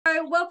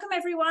welcome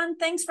everyone.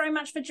 Thanks very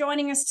much for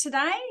joining us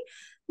today.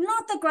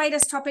 Not the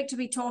greatest topic to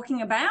be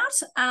talking about.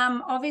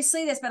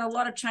 Obviously, there's been a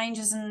lot of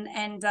changes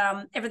and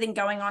everything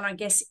going on, I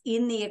guess,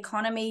 in the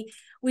economy.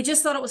 We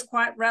just thought it was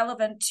quite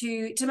relevant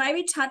to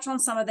maybe touch on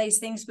some of these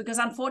things because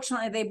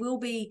unfortunately there will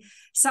be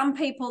some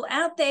people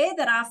out there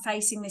that are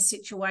facing this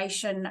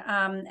situation,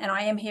 and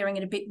I am hearing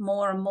it a bit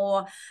more and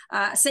more,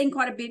 seeing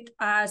quite a bit,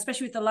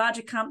 especially with the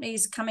larger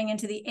companies coming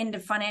into the end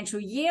of financial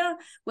year.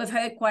 We've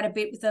heard quite a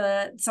bit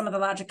with some of the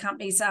larger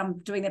companies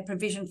doing their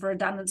provision for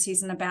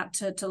redundancies and about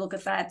to look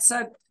at that.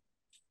 So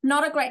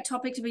not a great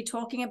topic to be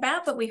talking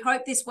about, but we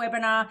hope this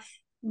webinar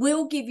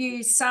will give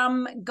you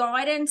some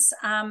guidance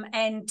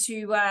and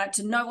to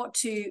know what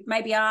to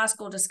maybe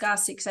ask or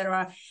discuss,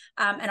 etc.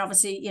 And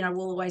obviously,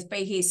 we'll always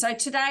be here. So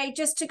today,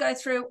 just to go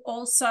through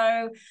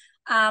also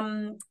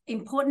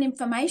important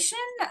information,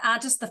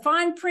 just the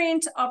fine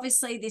print.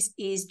 Obviously, this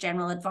is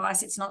general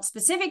advice. It's not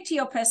specific to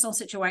your personal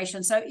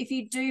situation. So if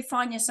you do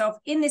find yourself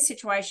in this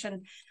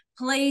situation,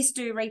 please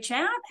do reach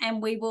out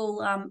and we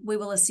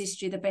will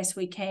assist you the best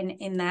we can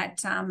in that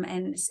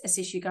and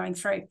assist you going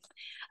through.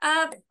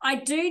 I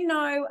do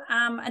know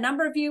a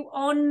number of you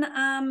on,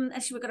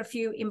 actually we've got a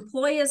few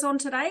employers on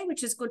today,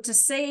 which is good to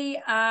see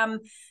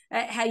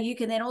how you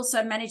can then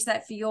also manage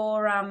that for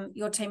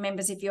your team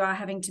members if you are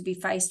having to be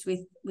faced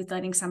with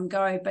letting some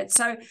go. But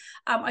so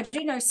I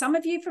do know some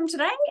of you from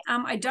today.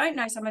 I don't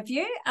know some of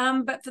you,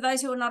 but for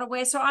those who are not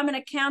aware, so I'm an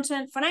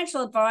accountant,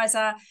 financial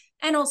advisor,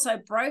 and also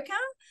broker.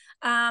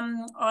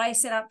 I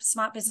set up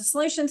Smart Business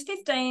Solutions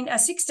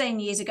 16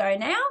 years ago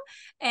now,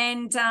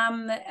 and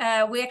I'm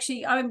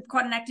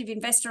quite an active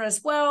investor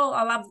as well.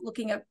 I love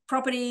looking at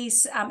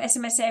properties,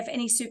 SMSF,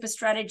 any super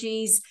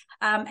strategies,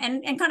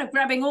 and kind of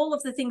grabbing all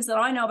of the things that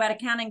I know about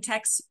accounting,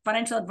 tax,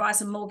 financial advice,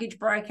 and mortgage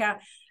broker.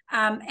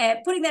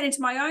 Putting that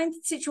into my own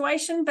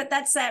situation, but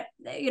that's that,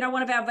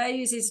 one of our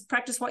values is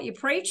practice what you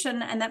preach,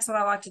 and that's what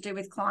I like to do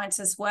with clients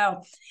as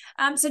well.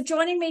 So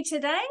joining me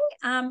today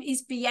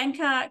is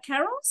Bianca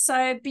Carroll.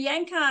 So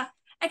Bianca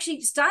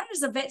actually started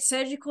as a vet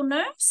surgical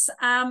nurse.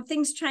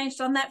 Things changed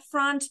on that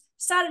front,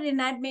 started in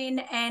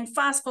admin, and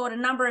fast forward a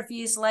number of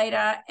years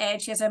later, and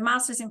she has her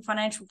master's in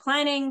financial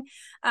planning.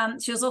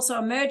 She was also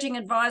Emerging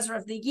Advisor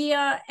of the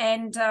Year,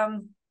 and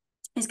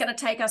is going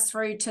to take us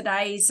through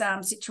today's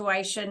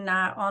situation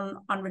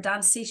on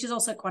redundancy. She's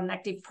also quite an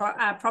active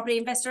property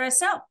investor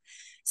herself.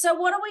 So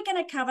what are we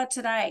going to cover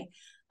today?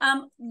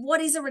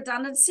 What is a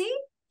redundancy?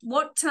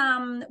 What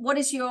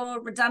is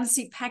your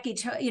redundancy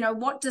package?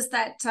 What does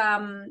that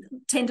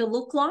tend to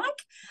look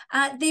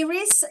like? There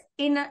is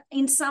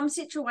in some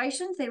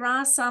situations there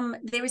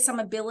is some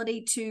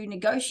ability to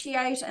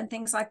negotiate and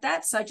things like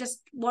that. So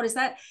just what is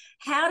that?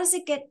 How does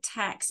it get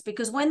taxed?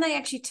 Because when they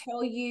actually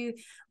tell you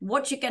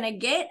what you're going to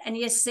get and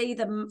you see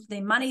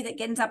the money that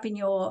ends up in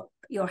your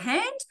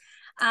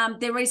hand,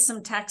 there is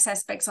some tax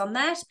aspects on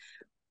that.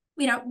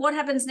 What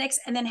happens next,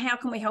 and then how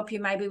can we help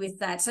you maybe with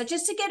that? So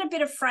just to get a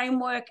bit of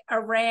framework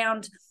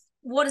around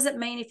what does it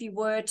mean if you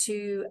were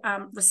to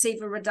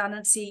receive a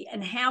redundancy,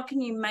 and how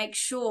can you make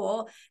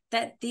sure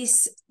that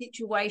this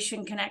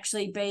situation can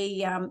actually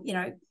be,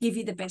 give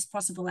you the best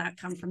possible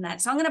outcome from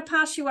that. So I'm going to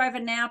pass you over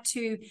now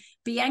to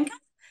Bianca,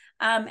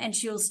 and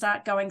she'll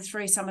start going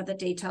through some of the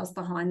details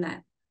behind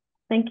that.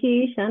 Thank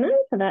you, Shannon,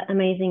 for that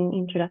amazing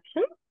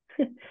introduction.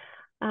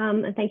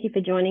 And thank you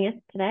for joining us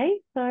today.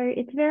 So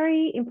it's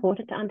very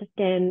important to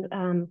understand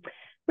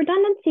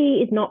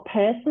redundancy is not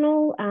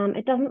personal.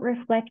 It doesn't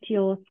reflect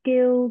your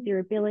skills, your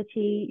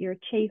ability, your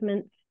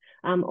achievements,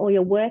 or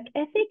your work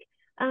ethic,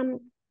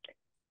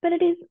 but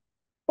it is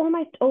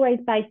almost always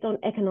based on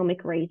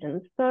economic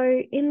reasons. So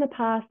in the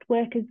past,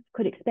 workers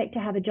could expect to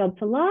have a job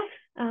for life,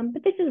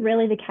 but this is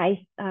really the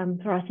case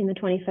for us in the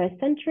 21st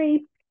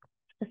century.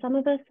 For some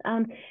of us,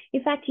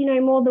 in fact,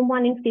 more than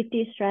 1 in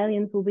 50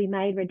 Australians will be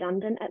made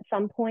redundant at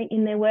some point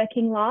in their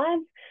working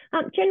lives,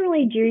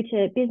 generally due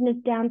to business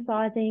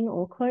downsizing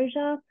or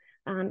closure,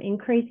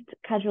 increased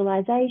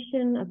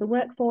casualisation of the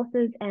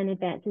workforces, and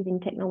advances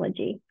in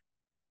technology.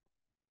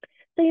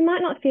 So you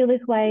might not feel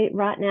this way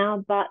right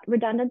now, but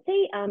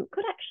redundancy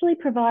could actually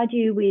provide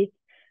you with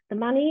the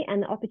money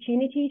and the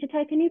opportunity to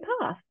take a new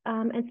path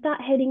and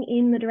start heading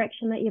in the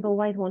direction that you've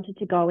always wanted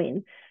to go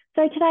in.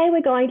 So today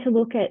we're going to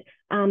look at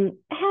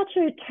how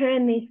to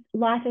turn this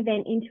life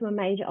event into a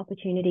major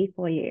opportunity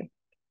for you.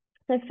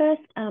 So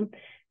first, you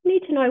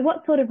need to know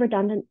what sort of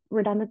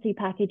redundancy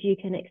package you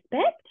can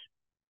expect.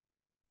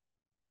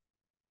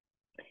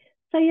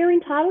 So you're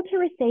entitled to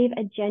receive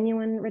a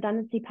genuine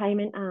redundancy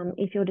payment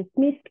if you're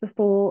dismissed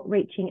before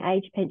reaching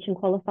age pension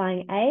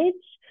qualifying age.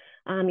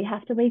 You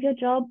have to leave your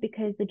job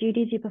because the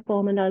duties you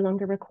perform are no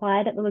longer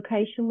required at the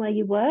location where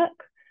you work.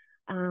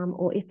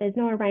 Or if there's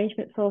no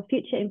arrangement for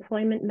future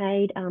employment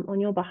made on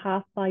your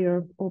behalf by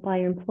your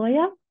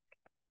employer,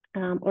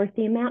 or if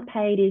the amount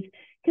paid is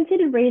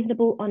considered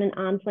reasonable on an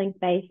arm's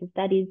length basis,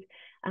 that is,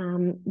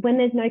 when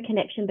there's no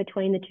connection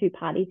between the two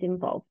parties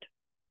involved.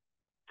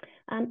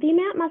 The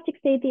amount must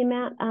exceed the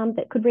amount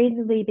that could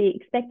reasonably be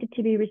expected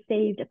to be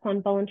received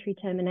upon voluntary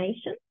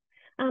termination.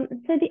 So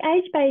the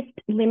age-based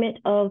limit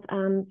of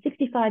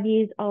 65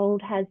 years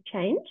old has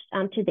changed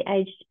to the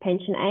age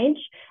pension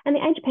age, and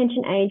the age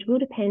pension age will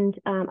depend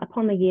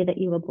upon the year that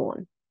you were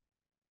born.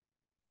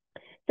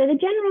 So the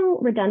genuine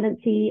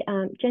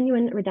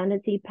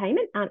redundancy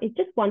payment is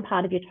just one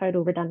part of your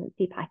total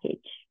redundancy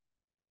package.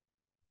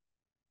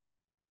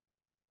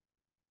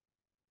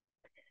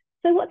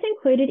 So what's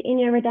included in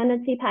your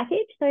redundancy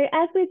package? So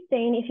as we've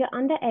seen, if you're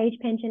under age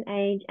pension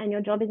age and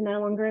your job is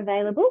no longer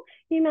available,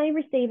 you may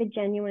receive a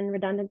genuine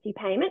redundancy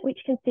payment, which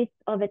consists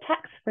of a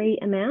tax-free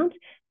amount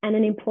and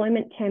an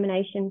employment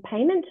termination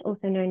payment,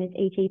 also known as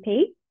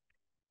ETP.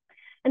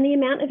 And the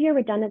amount of your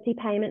redundancy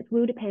payments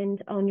will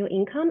depend on your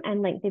income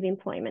and length of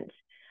employment.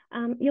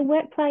 Your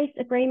workplace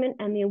agreement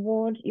and the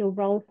award your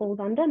role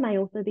falls under may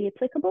also be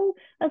applicable,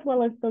 as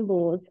well as the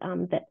laws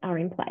that are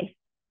in place.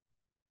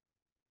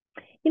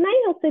 You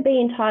may also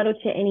be entitled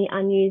to any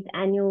unused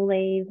annual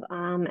leave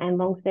and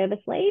long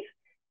service leave.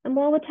 And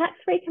while the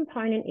tax-free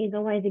component is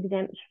always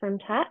exempt from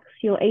tax,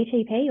 your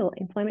ETP or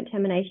employment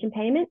termination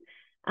payment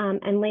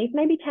and leave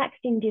may be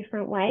taxed in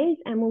different ways,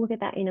 and we'll look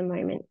at that in a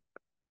moment.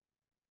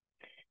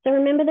 So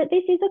remember that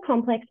this is a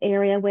complex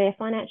area where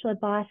financial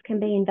advice can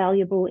be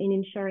invaluable in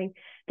ensuring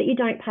that you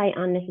don't pay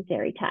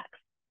unnecessary tax.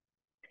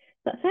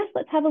 But first,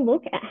 let's have a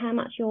look at how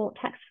much your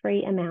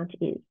tax-free amount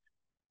is.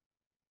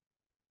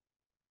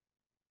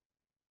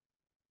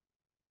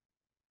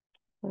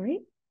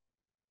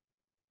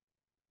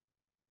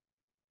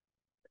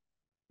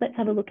 Let's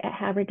have a look at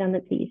how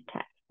redundancy is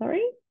taxed.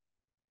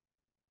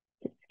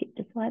 Just skipped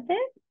a slide there.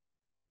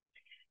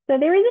 So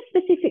there is a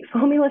specific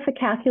formula for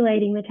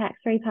calculating the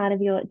tax-free part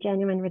of your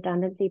genuine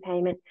redundancy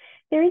payment.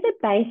 There is a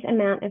base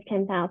amount of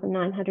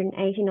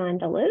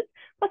 $10,989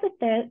 plus a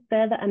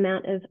further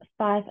amount of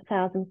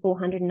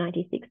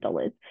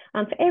 $5,496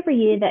 for every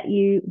year that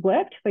you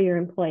worked for your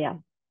employer.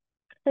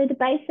 So the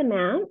base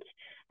amount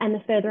and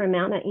the further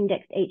amount are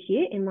indexed each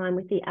year in line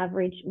with the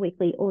average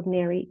weekly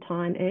ordinary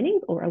time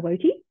earnings, or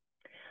AWOTI.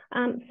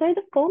 So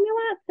the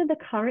formula for the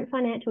current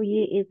financial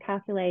year is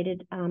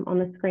calculated on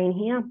the screen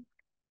here.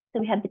 So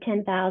we have the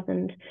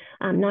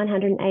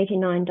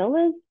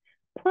 $10,989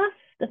 plus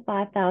the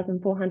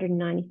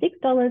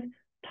 $5,496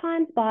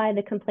 times by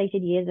the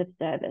completed years of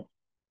service.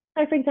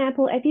 So for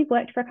example, if you've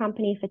worked for a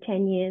company for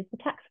 10 years, the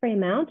tax-free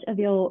amount of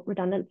your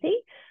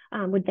redundancy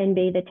would then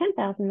be the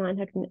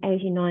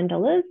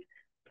 $10,989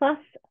 plus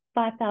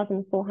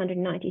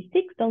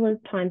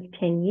 $5,496 times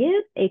 10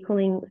 years,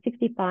 equaling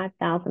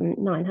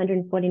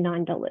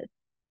 $65,949.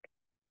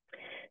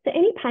 So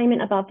any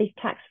payment above this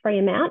tax-free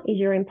amount is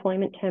your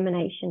employment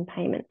termination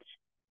payment.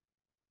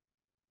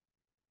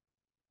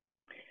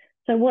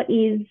 So what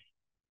is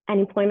an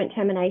employment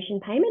termination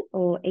payment,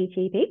 or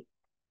ETP?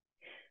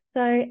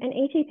 So an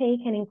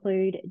ETP can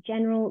include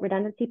general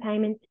redundancy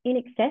payments in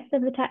excess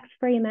of the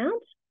tax-free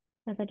amount,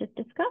 as I just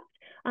discussed,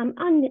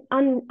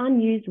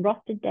 unused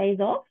rostered days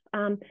off,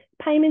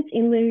 payments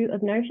in lieu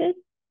of notice,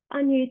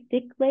 unused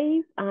sick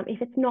leave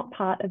if it's not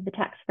part of the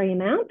tax-free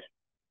amount,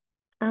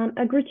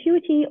 a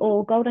gratuity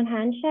or golden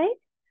handshake,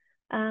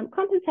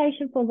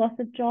 compensation for loss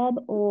of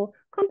job, or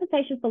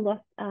compensation for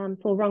loss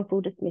for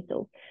wrongful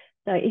dismissal.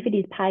 So if it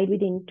is paid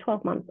within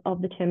 12 months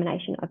of the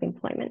termination of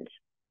employment.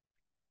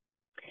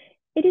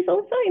 It is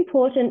also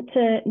important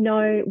to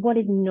know what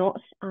is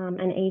not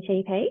an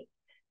ETP.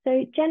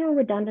 So general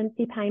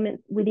redundancy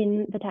payments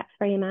within the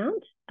tax-free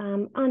amount,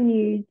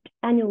 unused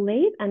annual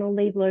leave and or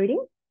leave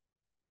loading,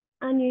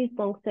 unused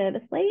long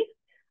service leave,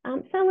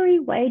 salary,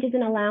 wages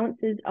and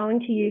allowances owing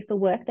to you for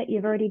work that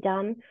you've already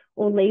done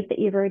or leave that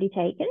you've already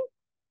taken,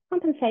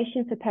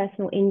 compensation for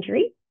personal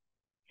injury,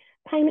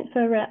 payment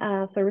for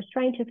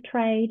restraint of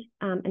trade,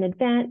 an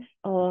advance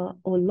or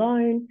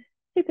loan,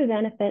 super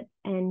benefits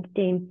and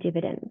deemed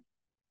dividends.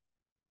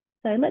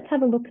 So let's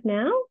have a look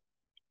now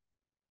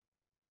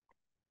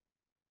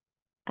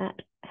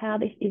at how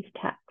this is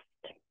taxed.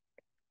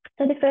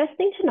 So the first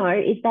thing to know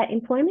is that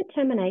employment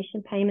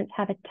termination payments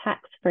have a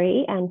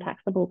tax-free and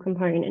taxable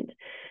component.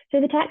 So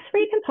the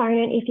tax-free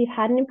component, if you've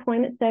had an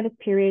employment service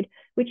period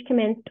which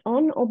commenced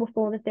on or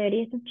before the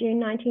 30th of June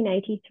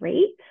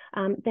 1983,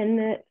 then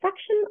the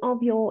fraction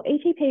of your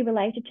ETP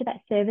related to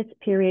that service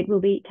period will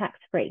be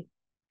tax-free.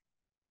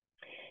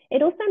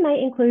 It also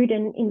may include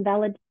an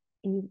invalidity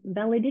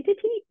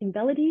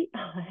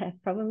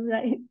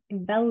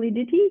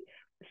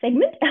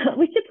segment,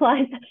 which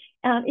applies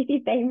if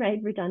you've been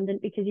made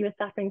redundant because you are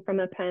suffering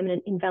from a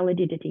permanent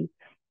invalidity.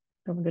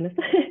 Oh my goodness.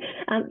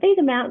 These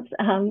amounts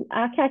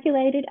are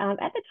calculated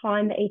at the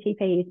time the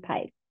ETP is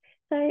paid.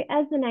 So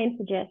as the name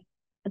suggests,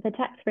 the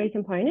tax-free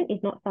component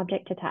is not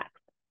subject to tax.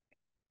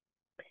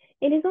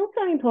 It is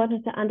also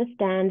important to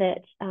understand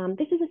that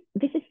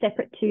this is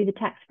separate to the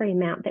tax-free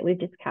amount that we've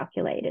just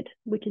calculated,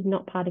 which is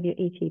not part of your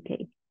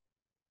ETP.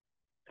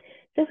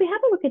 So if we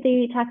have a look at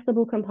the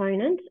taxable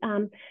component,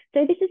 so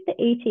this is the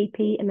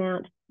ETP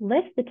amount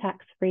less the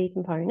tax-free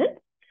component.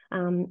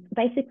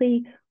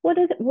 Basically,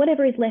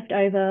 whatever is left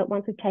over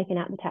once we've taken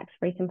out the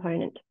tax-free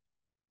component.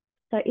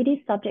 So it is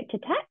subject to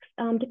tax,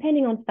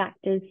 depending on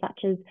factors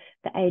such as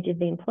the age of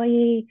the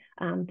employee,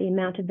 the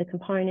amount of the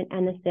component,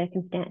 and the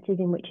circumstances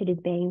in which it is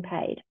being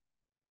paid.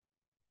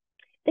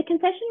 The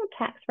concessional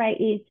tax rate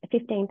is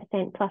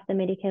 15% plus the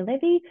Medicare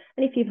levy,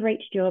 and if you've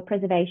reached your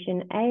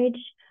preservation age,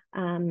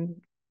 and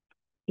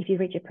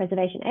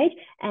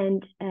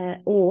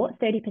or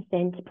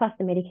 30% plus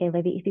the Medicare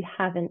levy if you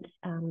haven't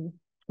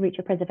reached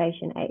your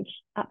preservation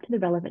age up to the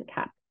relevant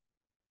cap.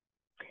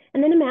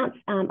 And then amounts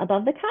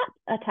above the cap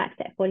are taxed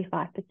at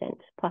 45%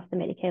 plus the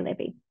Medicare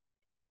levy.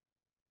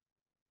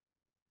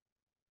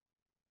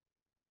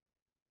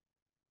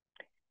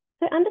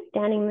 So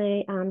understanding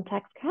the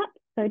tax cap.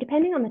 So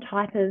depending on the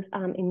type of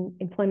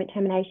employment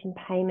termination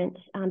payment,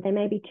 there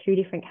may be two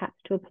different caps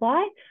to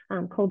apply,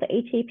 called the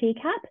ETP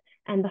cap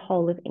and the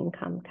whole of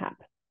income cap.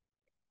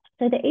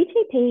 So the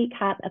ETP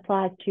cap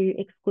applies to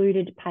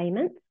excluded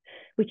payments,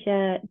 which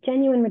are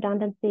genuine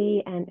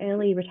redundancy and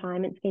early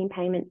retirement scheme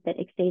payments that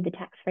exceed the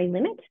tax-free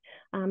limit.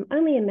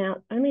 Only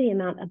the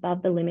amount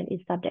above the limit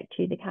is subject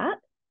to the cap.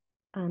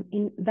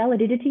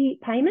 Invalidity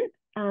payments,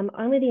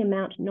 only the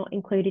amount not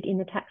included in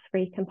the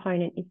tax-free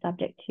component is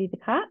subject to the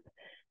cap.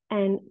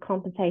 And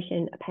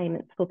compensation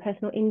payments for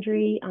personal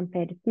injury,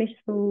 unfair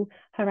dismissal,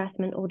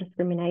 harassment or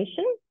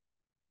discrimination,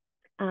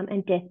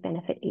 and death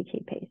benefit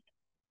ETPs.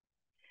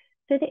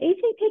 So the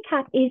ETP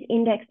cap is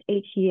indexed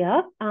each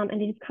year, and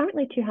it is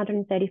currently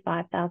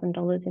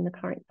 $235,000 in the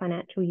current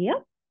financial year,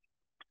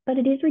 but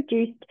it is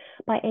reduced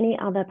by any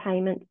other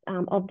payments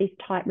of this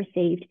type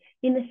received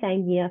in the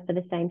same year for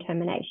the same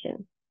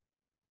termination.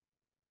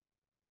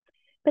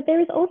 But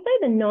there is also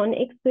the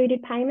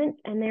non-excluded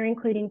payments, and they're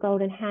including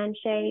golden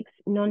handshakes,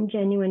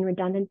 non-genuine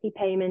redundancy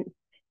payments,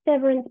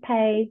 severance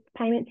pay,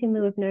 payments in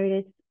lieu of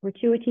notice,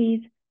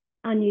 gratuities,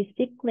 unused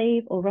sick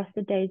leave or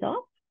rostered days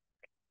off.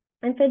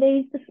 And for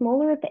these, the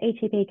smaller of the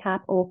ETP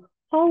cap or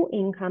whole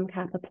income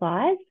cap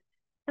applies,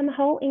 and the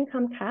whole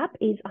income cap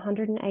is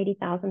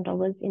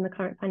 $180,000 in the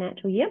current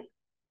financial year,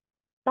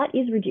 but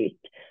is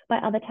reduced by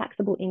other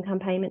taxable income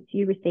payments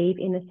you receive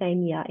in the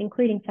same year,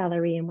 including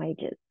salary and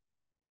wages.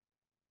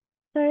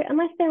 So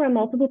unless there are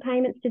multiple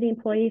payments to the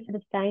employee for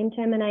the same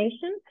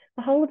termination,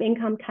 the whole of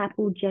income cap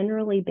will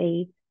generally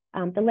be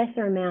the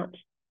lesser amount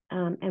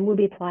and will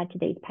be applied to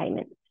these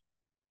payments.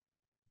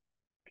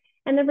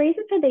 And the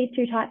reason for these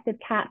two types of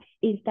caps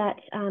is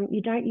that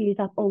you don't use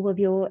up all of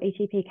your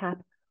ETP cap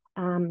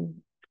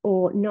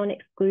or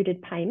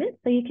non-excluded payments,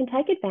 so you can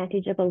take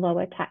advantage of a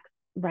lower tax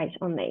rate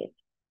on these.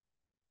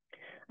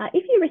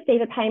 If you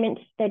receive a payment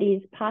that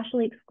is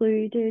partially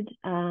excluded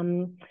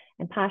and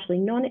partially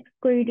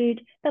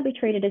non-excluded, they'll be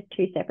treated as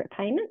two separate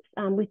payments,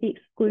 with the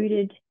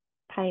excluded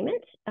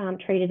payment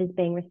treated as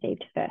being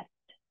received first.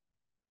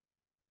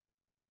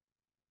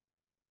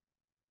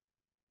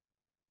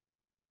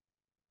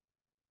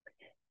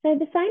 So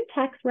the same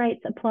tax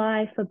rates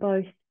apply for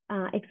both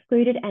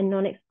excluded and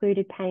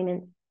non-excluded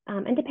payments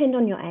and depend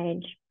on your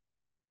age.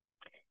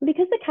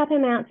 Because the cap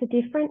amounts are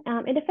different,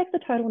 it affects the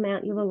total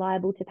amount you're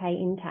liable to pay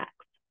in tax.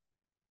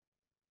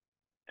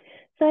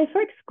 So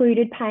for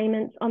excluded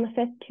payments on the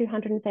first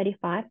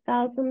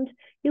 $235,000,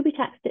 you'll be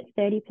taxed at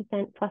 30%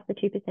 plus the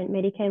 2%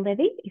 Medicare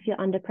levy if you're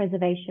under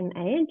preservation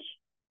age,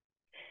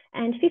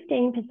 and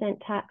 15%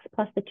 tax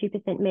plus the 2%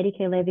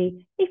 Medicare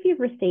levy if you've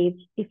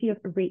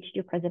reached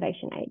your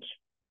preservation age.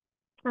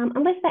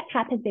 Unless that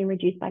cap has been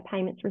reduced by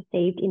payments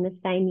received in the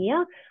same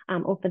year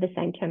or for the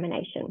same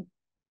termination.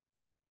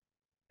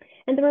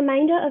 And the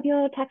remainder of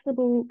your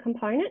taxable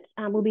component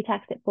will be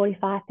taxed at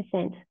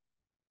 45%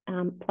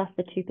 plus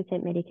the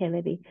 2% Medicare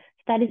levy.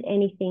 So that is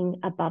anything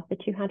above the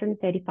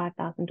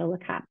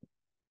 $235,000 cap.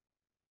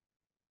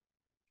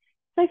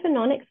 So for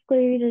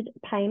non-excluded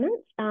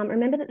payments,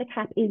 remember that the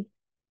cap is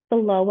the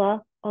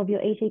lower of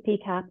your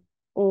ETP cap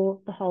or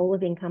the whole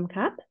of income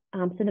cap.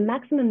 So the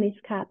maximum this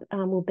cap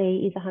will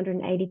be is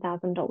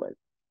 $180,000.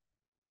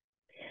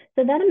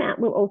 So that amount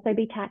will also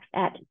be taxed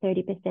at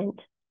 30%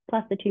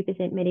 plus the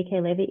 2%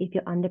 Medicare levy if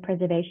you're under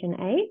preservation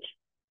age,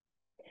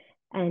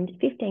 and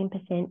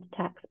 15%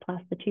 tax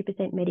plus the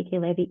 2%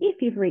 Medicare levy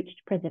if you've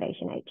reached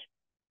preservation age.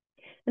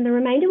 And the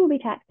remainder will be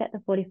taxed at the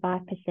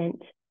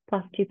 45%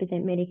 plus 2%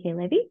 Medicare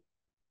levy.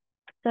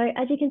 So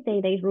as you can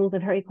see, these rules are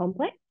very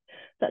complex.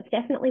 So it's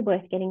definitely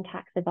worth getting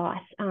tax advice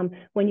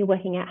when you're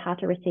working out how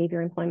to receive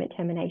your employment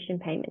termination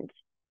payment.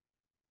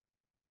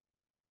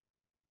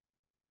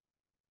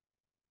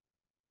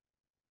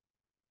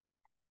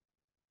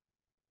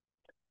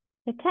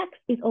 The tax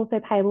is also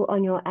payable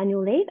on your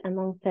annual leave and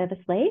long service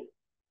leave.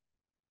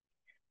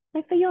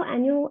 So for your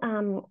annual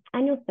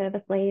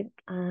service leave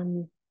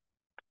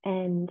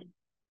and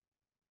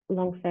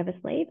long service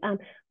leave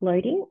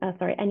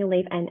annual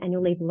leave and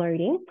annual leave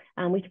loading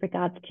with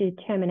regards to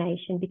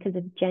termination because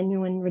of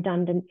genuine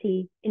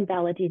redundancy,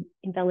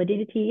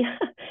 invalidity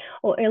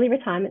or early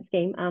retirement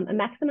scheme, a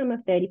maximum of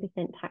 30%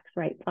 tax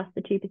rate plus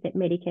the 2%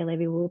 Medicare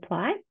levy will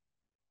apply.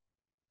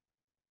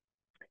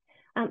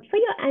 For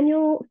your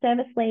annual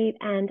service leave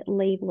and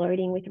leave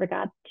loading with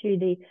regards to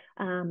the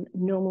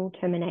normal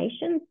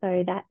termination,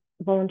 so that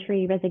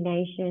voluntary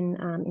resignation,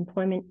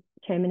 employment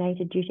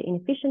terminated due to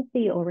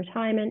inefficiency or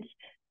retirement.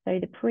 So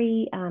the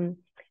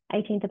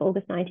pre-18th of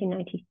August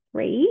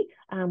 1993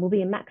 will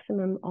be a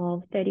maximum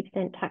of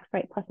 30% tax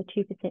rate plus a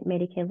 2%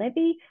 Medicare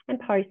levy, and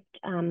post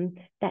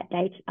that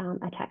date,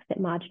 a tax at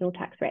marginal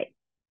tax rate.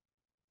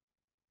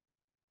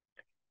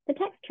 The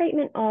tax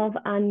treatment of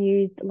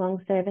unused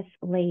long service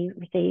leave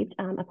received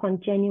upon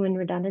genuine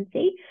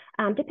redundancy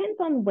depends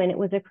on when it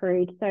was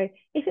accrued. So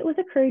if it was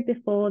accrued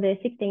before the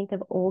 16th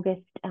of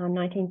August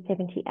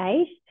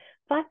 1978,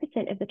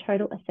 5% of the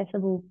total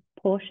assessable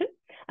portion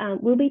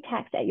will be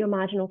taxed at your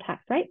marginal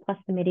tax rate plus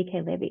the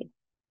Medicare levy.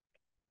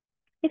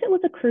 If it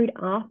was accrued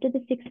after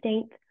the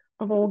 16th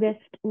of August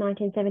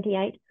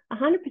 1978,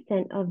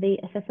 100% of the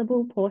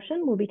assessable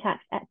portion will be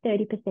taxed at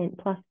 30%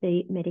 plus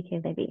the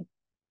Medicare levy.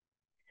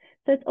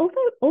 So it's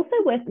also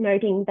worth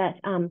noting that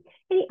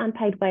any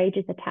unpaid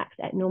wages are taxed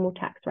at normal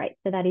tax rate.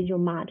 So that is your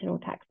marginal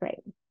tax rate.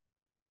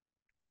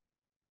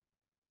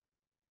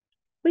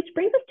 Which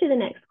brings us to the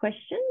next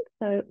question.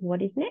 So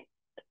what is next?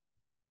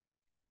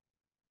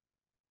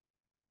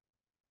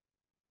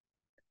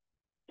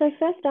 So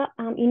first up,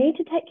 you need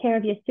to take care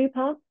of your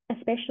super,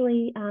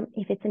 especially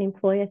if it's an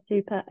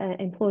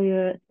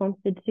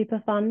employer-sponsored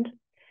super fund.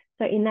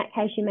 So in that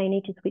case, you may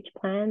need to switch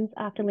plans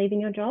after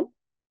leaving your job.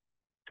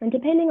 And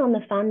depending on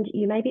the fund,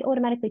 you may be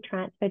automatically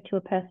transferred to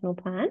a personal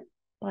plan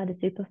by the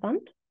super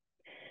fund.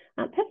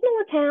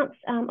 Personal accounts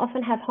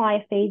often have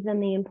higher fees than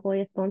the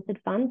employer-sponsored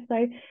fund,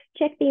 so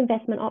check the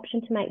investment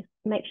option to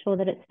make sure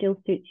that it still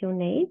suits your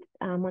needs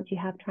once you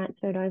have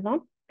transferred over.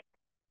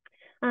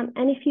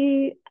 And if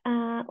you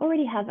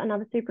already have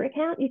another super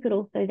account, you could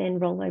also then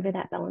roll over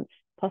that balance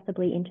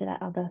possibly into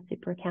that other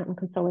super account and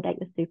consolidate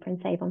your super and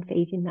save on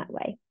fees in that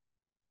way.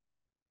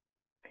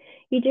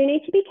 You do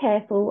need to be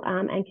careful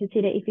and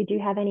consider if you do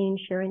have any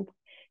insurance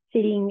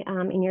sitting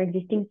in your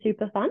existing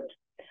super fund,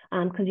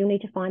 because you'll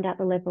need to find out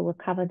the level of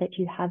cover that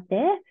you have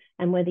there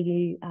and whether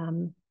you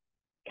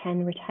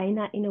can retain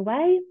that in a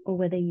way or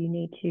whether you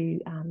need to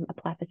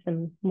apply for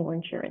some more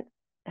insurance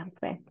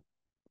elsewhere.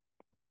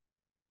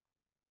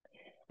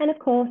 And of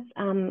course,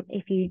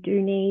 if you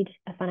do need,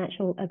 a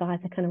financial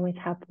advisor can always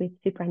help with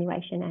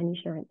superannuation and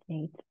insurance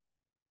needs.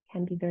 It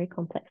can be a very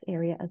complex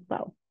area as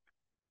well.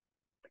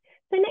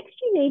 So next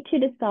you need to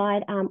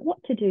decide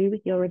what to do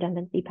with your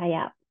redundancy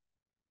payout.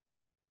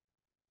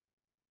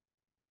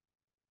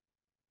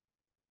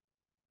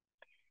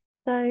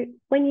 So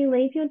when you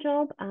leave your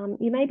job,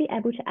 you may be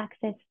able to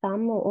access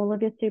some or all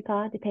of your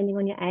super depending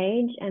on your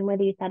age and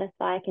whether you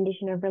satisfy a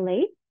condition of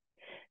release.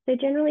 So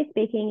generally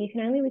speaking, you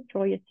can only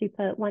withdraw your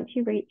super once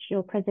you reach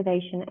your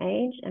preservation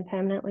age and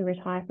permanently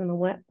retire from the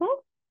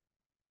workforce.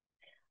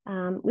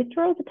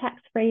 Withdrawals are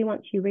tax-free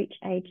once you reach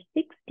age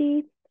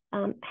 60.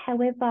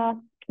 However,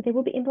 there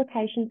will be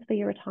implications for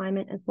your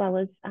retirement as well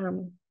as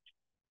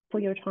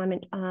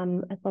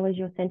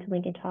your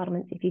Centrelink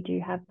entitlements if you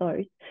do have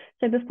those.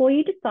 So before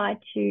you decide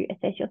to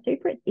assess your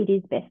super, it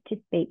is best to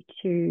speak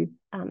to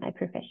a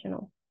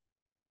professional.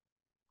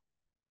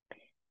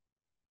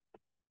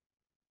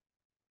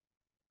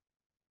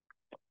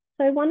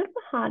 So one of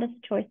the hardest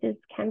choices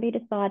can be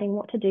deciding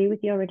what to do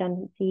with your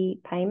redundancy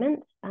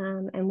payments.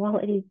 And while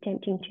it is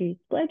tempting to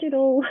splurge it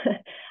all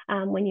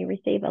when you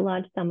receive a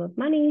large sum of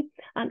money,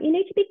 you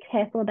need to be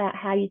careful about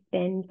how you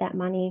spend that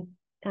money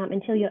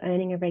until you're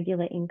earning a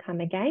regular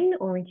income again,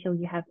 or until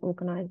you have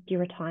organised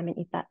your retirement,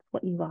 if that's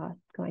what you are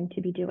going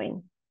to be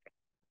doing.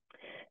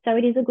 So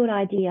it is a good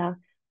idea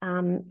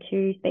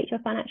to speak to a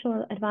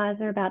financial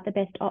advisor about the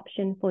best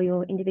option for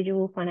your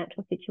individual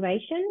financial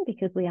situation,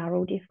 because we are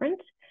all different.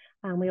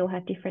 We all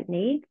have different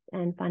needs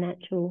and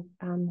financial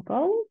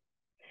goals.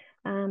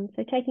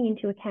 So taking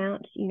into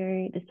account,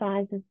 the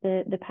size of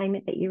the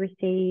payment that you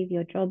receive,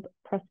 your job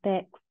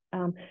prospects,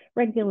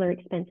 regular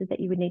expenses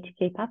that you would need to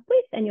keep up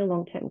with, and your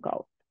long-term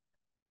goals.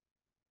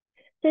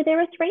 So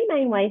there are three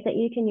main ways that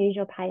you can use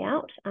your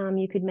payout.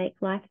 You could make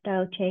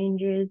lifestyle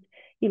changes.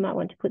 You might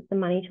want to put some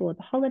money towards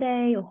a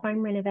holiday or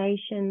home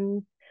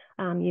renovations.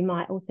 You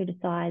might also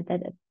decide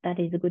that that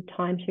is a good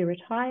time to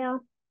retire.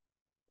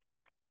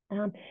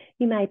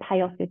 You may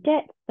pay off your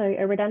debt. So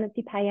a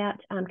redundancy payout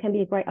can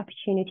be a great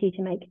opportunity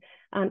to make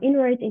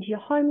inroads into your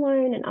home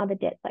loan and other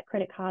debts like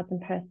credit cards and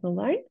personal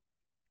loans.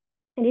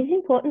 It is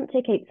important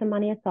to keep some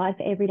money aside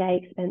for everyday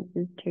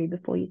expenses too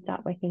before you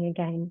start working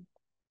again.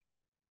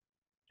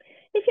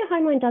 If your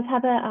home loan does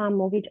have a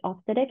mortgage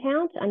offset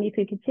account, you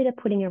could consider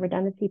putting a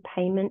redundancy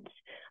payment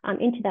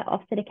into that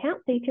offset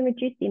account so you can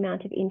reduce the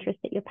amount of interest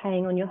that you're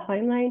paying on your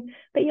home loan,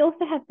 but you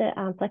also have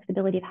the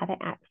flexibility of having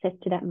access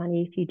to that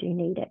money if you do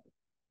need it.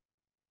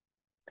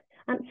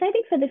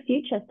 Saving for the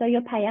future. So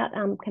your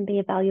payout can be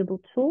a valuable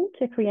tool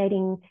to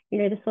creating,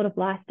 the sort of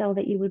lifestyle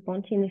that you would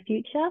want in the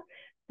future.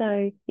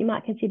 So you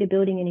might consider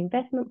building an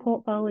investment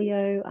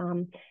portfolio,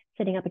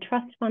 setting up a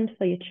trust fund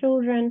for your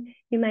children.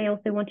 You may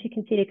also want to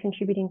consider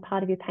contributing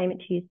part of your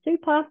payment to your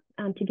super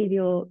to give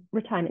your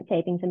retirement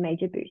savings a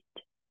major boost.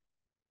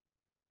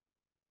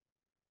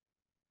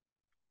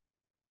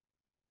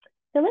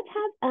 So let's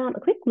have a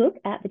quick look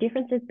at the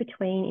differences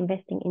between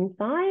investing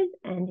inside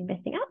and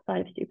investing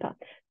outside of super.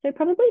 So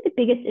probably the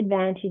biggest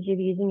advantage of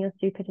using your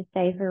super to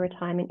save for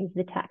retirement is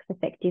the tax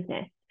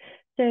effectiveness.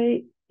 So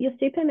your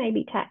super may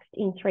be taxed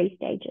in 3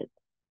 stages.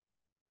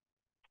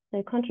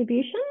 So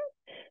contributions.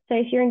 So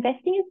if you're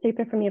investing in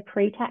super from your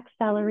pre-tax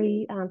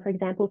salary, for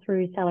example,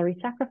 through salary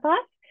sacrifice,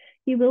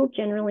 you will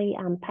generally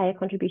pay a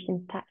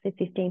contributions tax of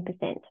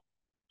 15%.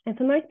 And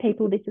for most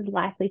people, this is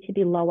likely to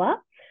be lower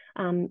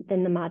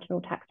than the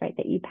marginal tax rate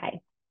that you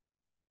pay.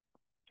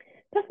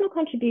 Personal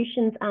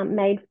contributions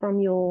made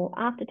from your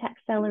after-tax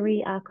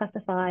salary are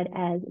classified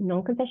as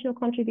non-concessional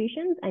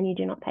contributions, and you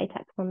do not pay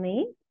tax on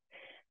these.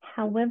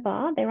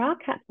 However, there are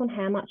caps on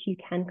how much you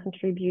can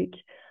contribute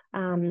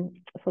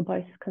for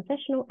both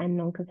concessional and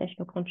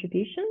non-concessional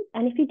contributions.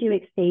 And if you do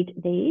exceed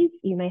these,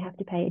 you may have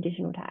to pay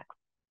additional tax.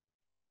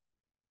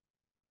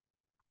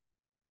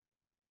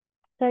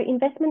 So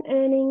investment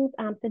earnings,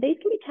 so these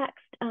can be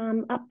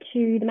taxed up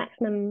to the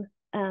maximum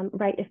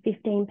rate of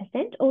 15%,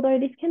 although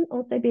this can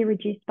also be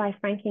reduced by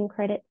franking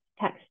credits,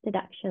 tax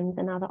deductions,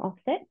 and other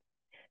offsets.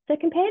 So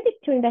compare this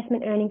to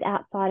investment earnings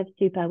outside of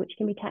super, which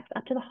can be taxed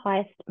up to the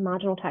highest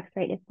marginal tax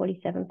rate of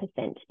 47%,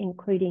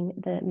 including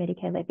the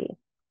Medicare levy.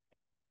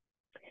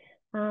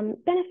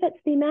 Benefits,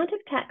 the amount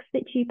of tax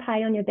that you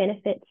pay on your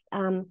benefits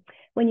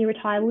when you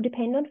retire will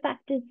depend on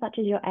factors such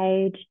as your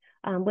age,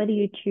 whether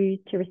you choose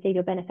to receive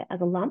your benefit as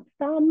a lump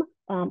sum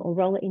or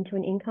roll it into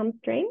an income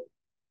stream.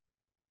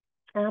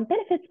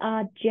 Benefits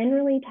are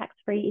generally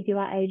tax-free if you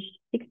are aged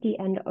 60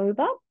 and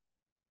over.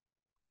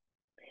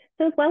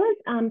 So as well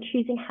as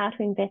choosing how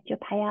to invest your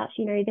payouts,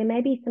 there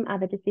may be some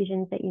other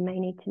decisions that you may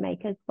need to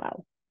make as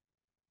well.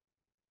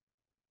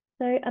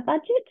 So a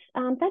budget,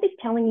 that is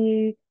telling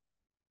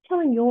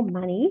your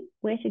money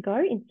where to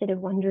go instead of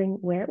wondering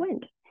where it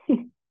went.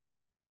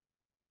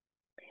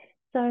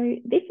 So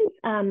this is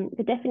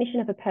the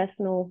definition of a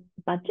personal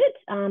budget.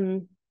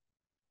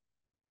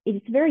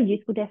 It's a very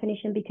useful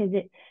definition because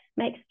it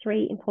makes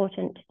 3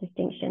 important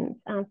distinctions.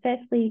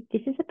 Firstly,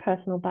 this is a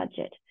personal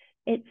budget.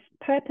 Its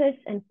purpose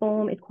and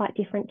form is quite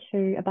different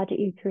to a budget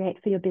you create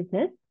for your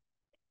business.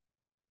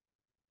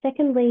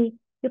 Secondly,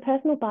 your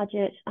personal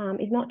budget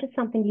is not just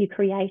something you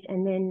create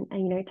and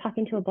then tuck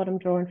into a bottom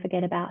drawer and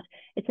forget about.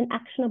 It's an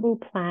actionable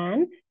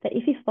plan that,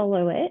 if you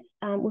follow it,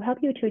 will help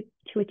you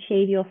to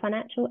achieve your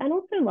financial and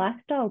also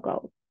lifestyle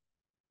goals.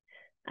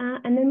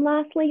 And then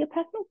lastly, your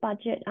personal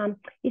budget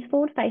is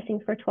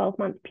forward-facing for a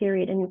 12-month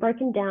period and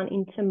broken down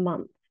into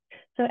months.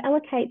 So it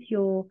allocates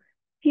your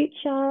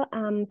future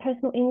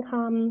personal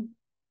income,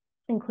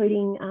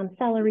 including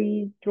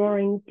salaries,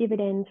 drawings,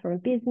 dividends from a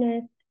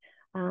business,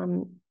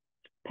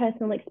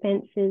 personal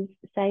expenses,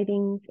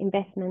 savings,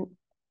 investments,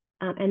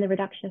 and the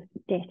reduction of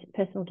debt,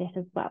 personal debt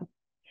as well.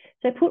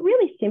 So put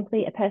really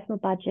simply, a personal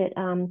budget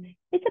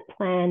is a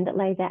plan that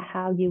lays out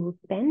how you will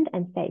spend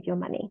and save your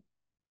money.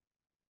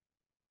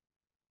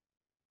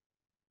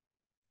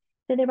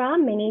 So there are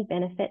many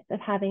benefits of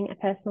having a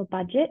personal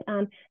budget.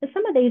 And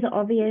some of these are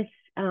obvious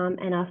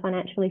and are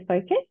financially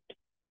focused,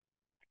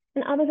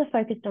 and others are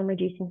focused on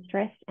reducing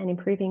stress and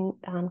improving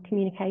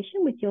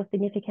communication with your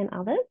significant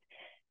others,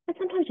 and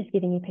sometimes just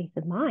giving you peace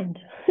of mind.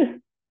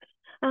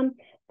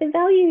 The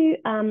value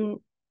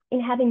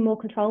in having more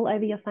control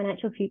over your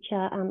financial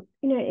future,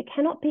 it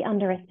cannot be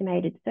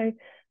underestimated. So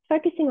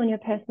focusing on your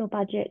personal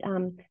budget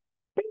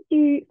brings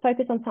you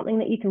focus on something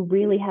that you can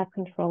really have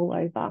control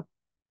over.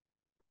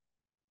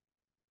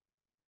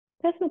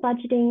 Personal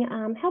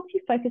budgeting helps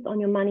you focus on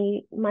your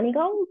money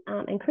goals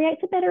and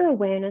creates a better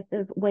awareness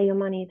of where your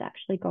money is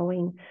actually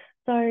going.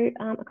 So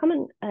a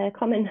common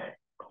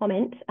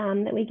comment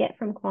that we get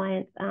from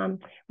clients when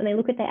they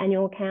look at their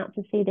annual accounts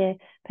and see their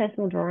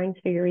personal drawings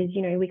figure is,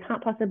 we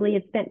can't possibly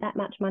have spent that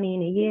much money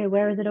in a year.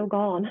 Where has it all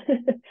gone?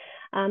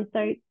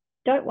 So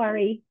don't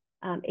worry.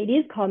 It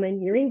is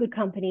common. You're in good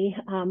company.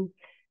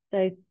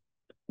 So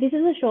this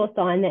is a sure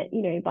sign that,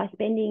 by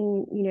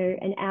spending,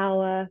 an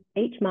hour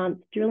each month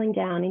drilling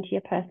down into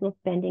your personal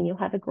spending, you'll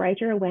have a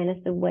greater awareness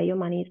of where your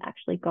money is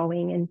actually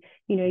going, and,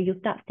 you'll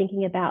start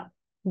thinking about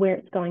where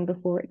it's going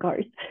before it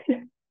goes.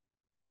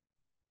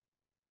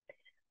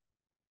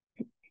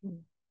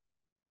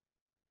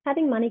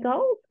 Having money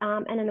goals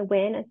and an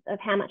awareness of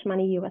how much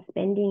money you are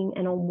spending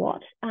and on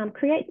what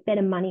creates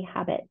better money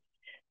habits,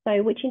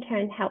 so which in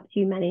turn helps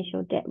you manage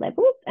your debt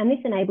levels, and this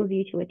enables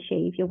you to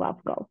achieve your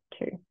wealth goals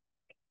too.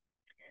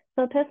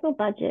 So a personal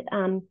budget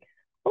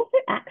also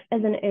acts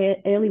as an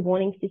early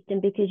warning system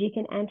because you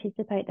can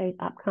anticipate those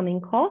upcoming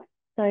costs.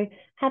 So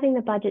having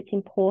the budget's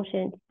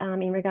important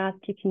in regards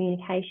to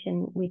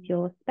communication with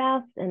your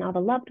spouse and other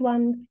loved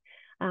ones.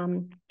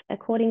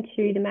 According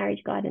to the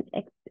marriage guidance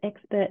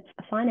experts,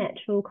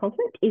 financial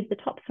conflict is the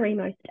top 3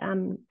 most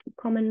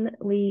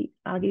commonly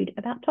argued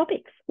about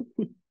topics.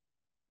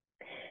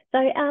 So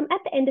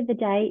at the end of the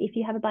day, if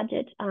you have a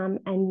budget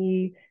and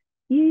you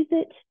use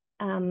it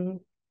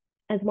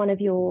as one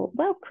of your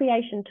wealth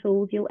creation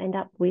tools, you'll end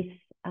up with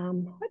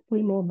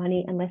hopefully more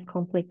money and less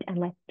conflict and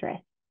less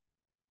stress.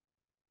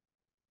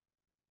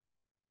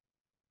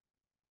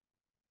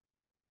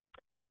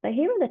 So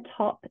here are the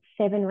top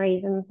 7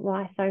 reasons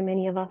why so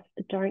many of us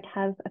don't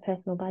have a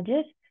personal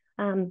budget.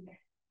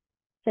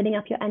 Setting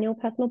up your annual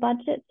personal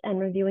budget and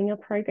reviewing your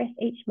progress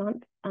each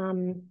month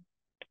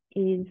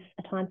is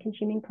a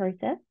time-consuming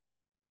process.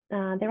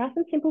 There are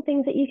some simple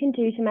things that you can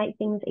do to make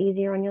things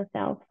easier on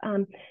yourself.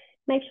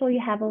 Make sure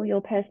you have all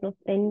your personal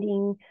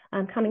spending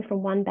coming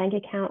from one bank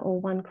account or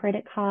one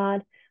credit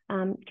card.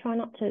 Try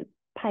not to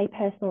pay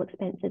personal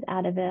expenses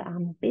out of a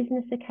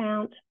business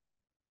account.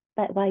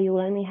 That way you'll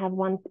only have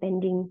one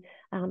spending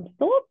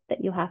source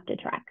that you'll have to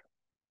track.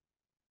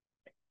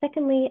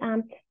 Secondly,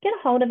 get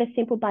a hold of a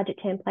simple budget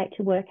template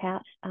to work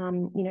out,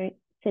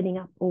 setting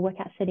up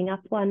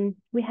one.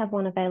 We have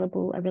one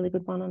available, a really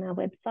good one on our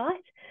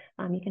website.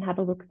 You can have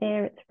a look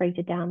there. It's free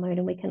to download,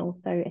 and we can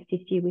also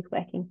assist you with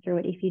working through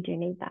it if you do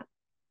need that.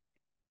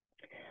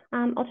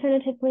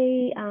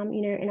 Alternatively,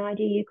 an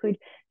idea, you could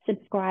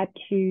subscribe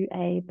to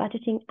a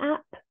budgeting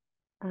app.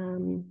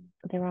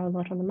 There are a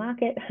lot on the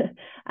market.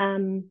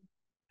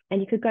 And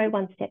you could go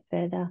one step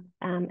further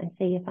and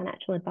see a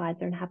financial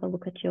advisor and have a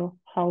look at your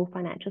whole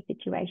financial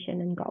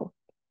situation and goals.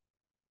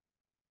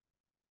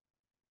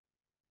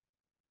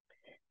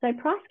 So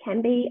price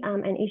can be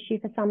an issue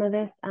for some of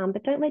us,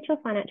 but don't let your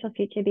financial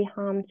future be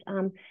harmed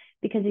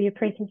because of your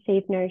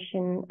preconceived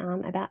notion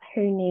about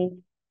who needs,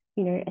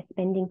 a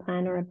spending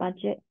plan or a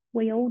budget.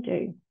 We all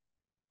do.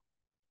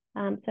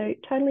 So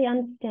totally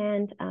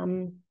understand,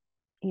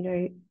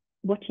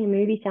 watching a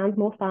movie sounds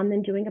more fun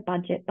than doing a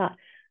budget, but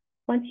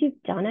once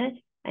you've done it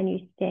and you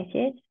set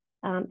it,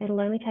 it'll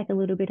only take a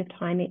little bit of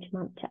time each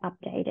month to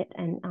update it,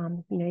 and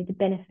the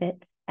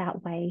benefits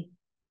outweigh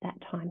that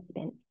time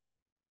spent.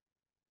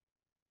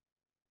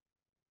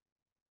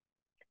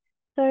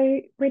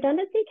 So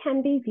redundancy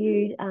can be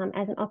viewed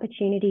as an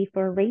opportunity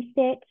for a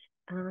reset,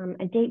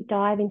 a deep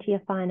dive into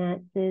your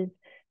finances,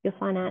 your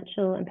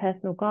financial and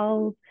personal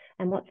goals,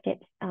 and what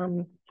steps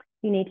you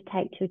need to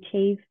take to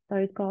achieve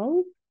those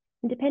goals.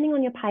 And depending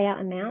on your payout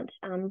amount,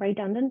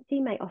 redundancy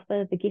may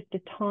offer the gift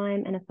of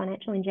time and a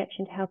financial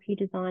injection to help you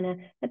design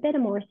a better,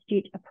 more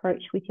astute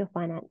approach with your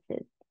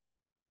finances.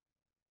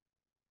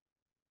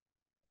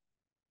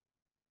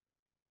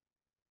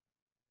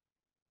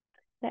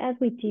 So as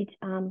we did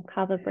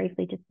cover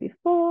briefly just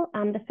before,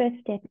 the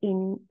first step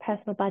in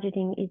personal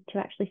budgeting is to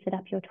actually set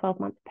up your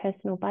 12-month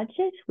personal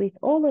budget with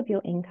all of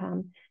your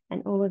income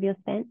and all of your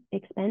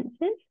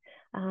expenses.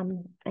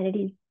 And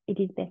it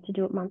is best to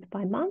do it month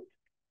by month.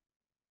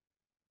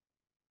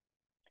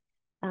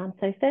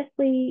 So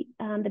firstly,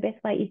 the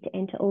best way is to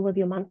enter all of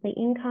your monthly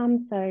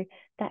income. So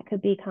that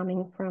could be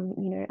coming from,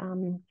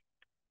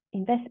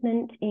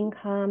 investment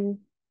income,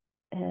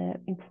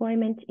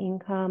 employment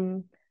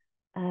income,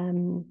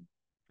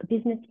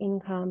 business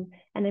income,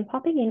 and then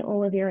popping in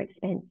all of your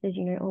expenses,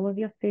 all of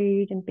your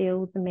food and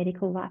bills and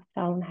medical,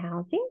 lifestyle and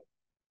housing.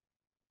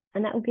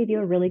 And that will give you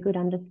a really good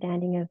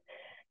understanding of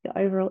your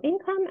overall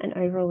income and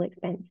overall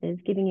expenses,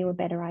 giving you a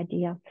better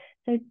idea.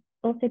 So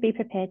also be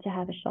prepared to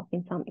have a shop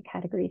in some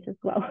categories as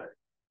well.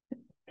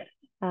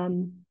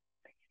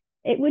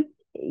 It would,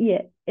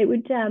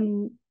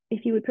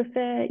 if you would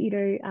prefer,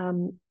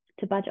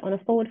 to budget on a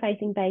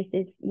forward-facing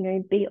basis,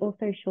 be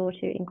also sure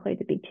to include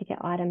the big ticket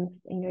items.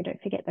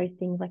 Don't forget those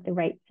things like the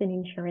rates and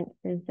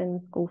insurances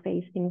and school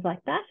fees, things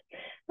like that.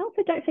 And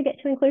also don't forget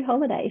to include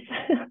holidays.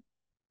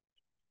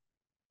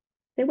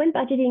 So when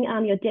budgeting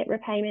your debt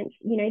repayments,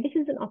 this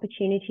is an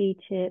opportunity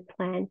to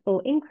plan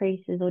for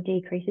increases or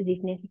decreases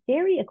if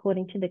necessary,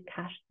 according to the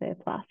cash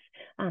surplus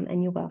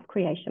and your wealth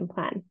creation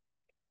plan.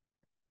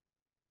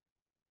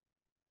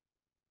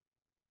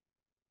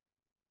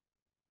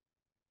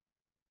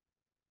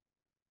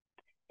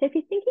 So if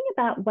you're thinking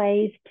about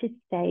ways to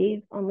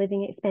save on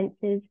living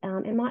expenses,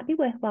 it might be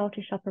worthwhile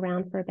to shop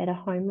around for a better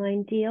home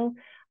loan deal.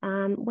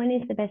 When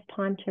is the best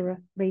time to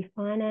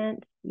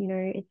refinance?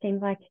 It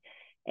seems like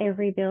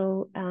every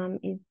bill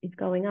is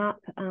going up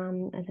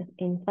as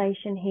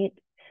inflation hits.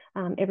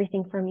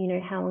 Everything from,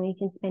 how long you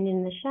can spend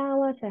in the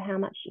shower to how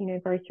much,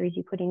 groceries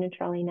you put in a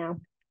trolley now.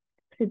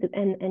 So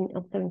and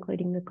also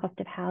including the cost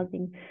of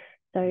housing.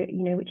 So,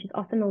 which is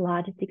often the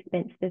largest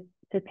expense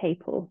for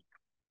people.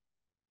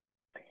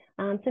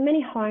 So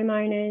many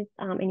homeowners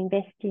and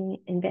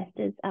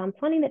investors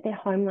finding that their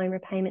home loan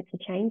repayments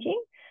are changing,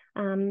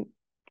 and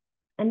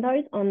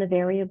those on the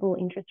variable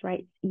interest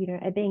rates,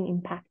 are being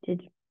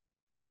impacted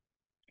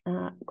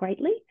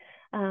greatly.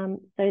 So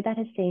that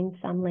has seen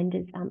some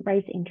lenders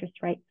raise interest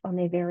rates on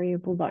their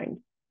variable loans.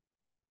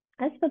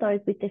 As for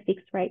those with the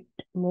fixed rate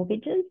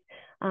mortgages,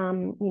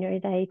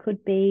 they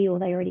could be, or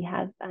they already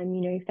have,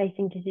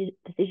 facing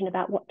decision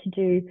about what to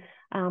do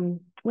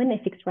when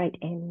their fixed rate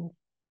ends,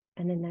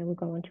 and then they will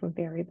go on to a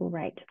variable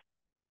rate.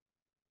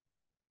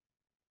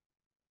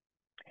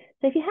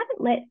 So if you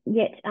haven't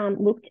yet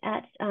looked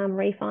at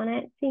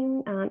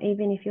refinancing,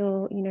 even if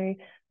you're,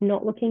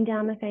 not looking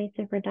down the face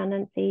of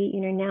redundancy,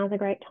 now's a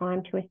great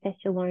time to assess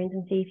your loans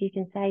and see if you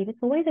can save.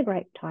 It's always a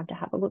great time to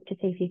have a look to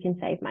see if you can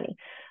save money.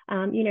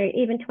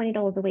 Even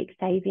 $20 a week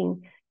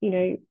saving,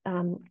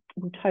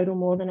 will total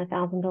more than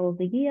 $1,000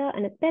 a year,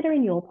 and it's better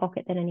in your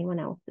pocket than anyone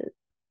else's.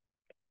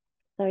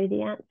 So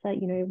the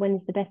answer,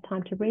 when's the best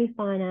time to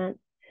refinance?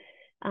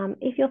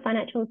 If your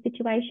financial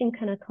situation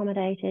can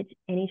accommodate it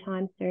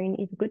anytime soon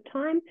is a good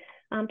time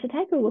to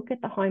take a look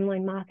at the home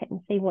loan market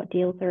and see what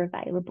deals are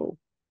available.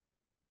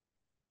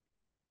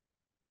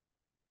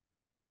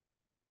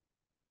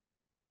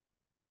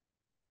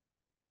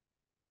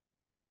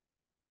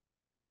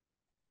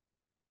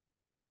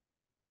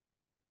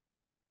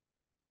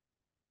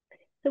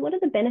 So what are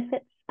the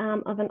benefits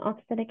of an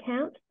offset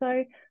account?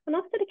 So an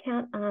offset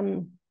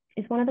account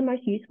is one of the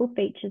most useful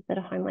features that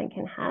a home loan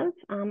can have,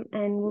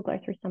 and we'll go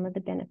through some of the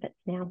benefits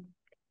now.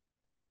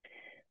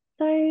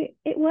 So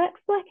it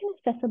works like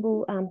an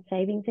accessible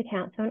savings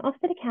account. So an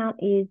offset account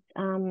is,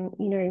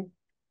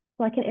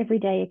 like an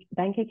everyday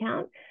bank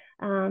account,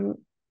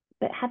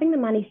 but having the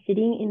money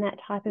sitting in that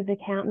type of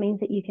account means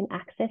that you can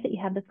access it.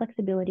 You have the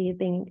flexibility of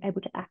being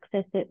able to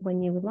access it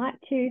when you would like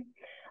to.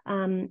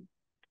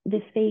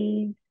 The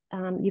fees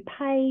you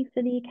pay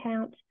for the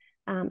account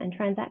and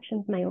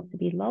transactions may also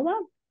be lower.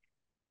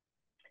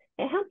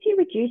 It helps you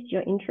reduce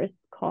your interest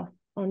costs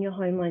on your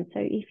home loan. So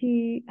if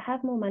you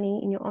have more money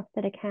in your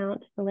offset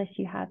account, the less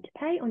you have to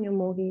pay on your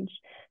mortgage,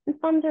 and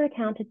funds are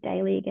accounted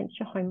daily against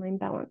your home loan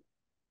balance.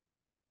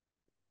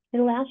 It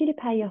allows you to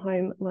pay your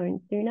home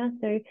loan sooner.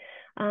 So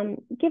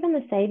given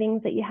the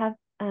savings that you have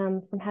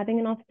from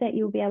having an offset,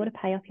 you'll be able to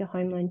pay off your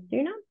home loan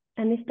sooner.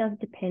 And this does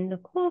depend,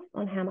 of course,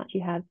 on how much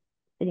you have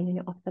sitting in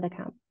your offset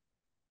account.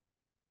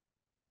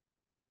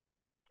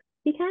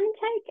 You can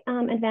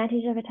take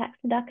advantage of a tax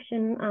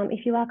deduction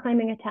if you are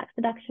claiming a tax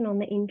deduction on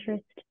the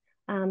interest.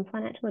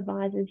 Financial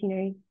advisors,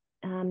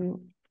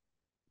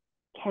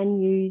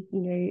 can use,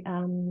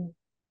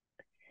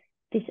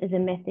 this as a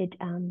method,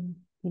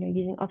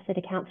 using offset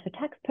accounts for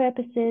tax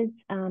purposes,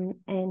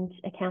 and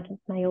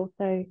accountants may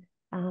also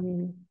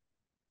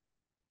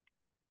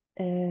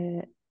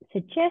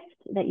suggest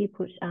that you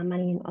put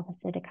money in an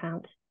offset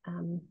account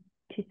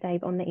to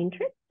save on the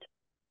interest.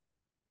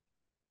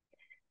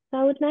 So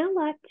I would now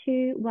like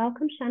to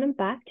welcome Shannon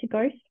back to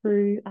go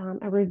through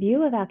a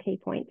review of our key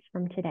points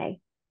from today.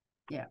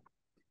 Yeah.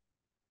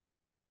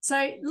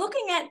 So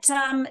looking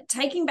at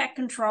taking back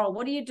control,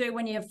 what do you do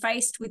when you're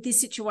faced with this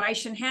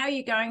situation? How are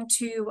you going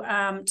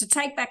to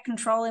take back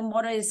control in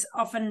what is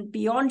often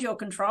beyond your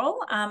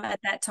control at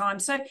that time?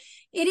 So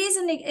it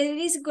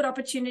is a good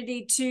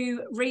opportunity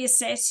to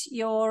reassess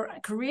your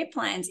career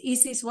plans.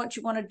 Is this what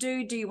you want to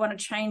do? Do you want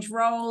to change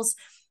roles?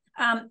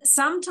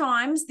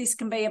 Sometimes this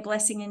can be a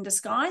blessing in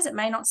disguise. It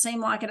may not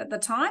seem like it at the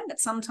time, but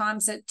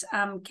sometimes it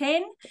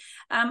can.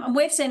 And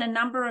we've seen a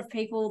number of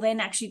people then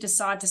actually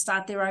decide to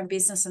start their own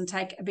business and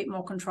take a bit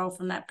more control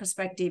from that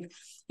perspective.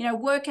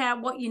 Work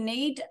out what you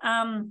need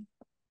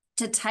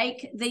to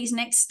take these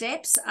next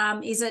steps.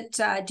 Is it,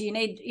 do you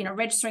need,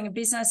 registering a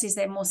business? Is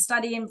there more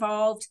study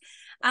involved?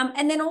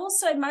 And then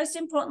also, most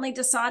importantly,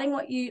 deciding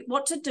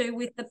what to do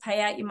with the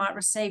payout you might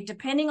receive,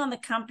 depending on the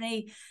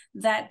company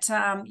that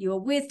you are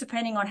with,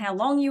 depending on how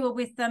long you were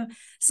with them.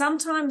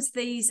 Sometimes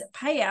these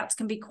payouts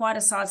can be quite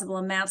a sizable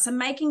amount. So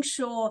making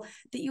sure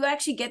that you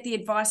actually get the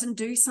advice and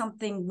do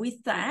something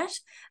with that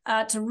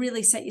to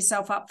really set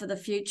yourself up for the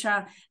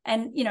future,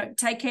 and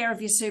take care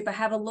of your super.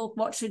 Have a look.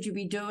 What should you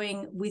be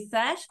doing with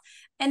that?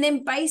 And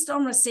then based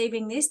on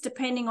receiving this,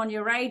 depending on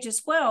your age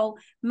as well,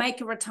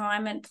 make a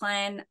retirement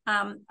plan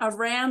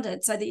around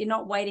it so that you're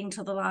not waiting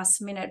till the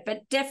last minute.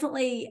 But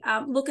definitely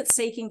look at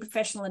seeking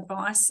professional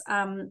advice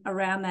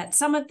around that.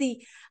 Some of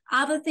the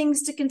other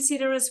things to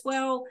consider as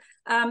well,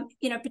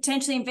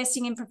 potentially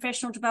investing in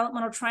professional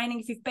development or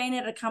training. If you've been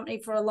at a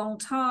company for a long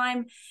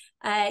time,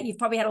 you've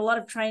probably had a lot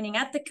of training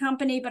at the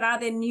company, but are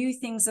there new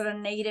things that are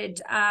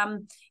needed?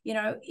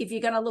 If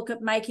you're going to look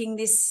at making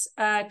this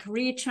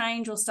career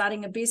change or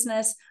starting a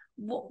business,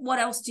 what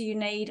else do you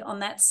need on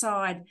that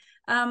side?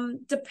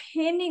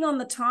 Depending on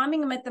the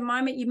timing, at the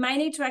moment, you may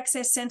need to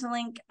access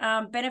Centrelink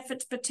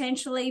benefits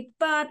potentially,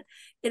 but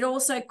it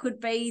also could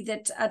be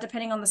that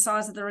depending on the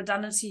size of the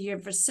redundancy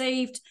you've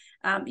received,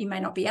 you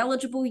may not be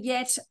eligible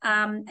yet.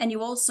 And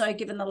you also,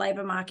 given the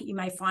labour market, you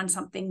may find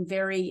something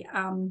very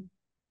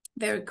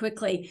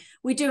quickly.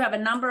 We do have a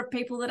number of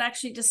people that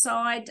actually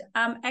decide,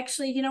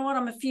 actually, you know what,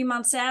 I'm a few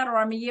months out or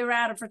I'm a year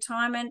out of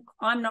retirement.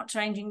 I'm not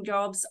changing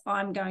jobs.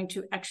 I'm going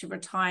to actually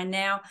retire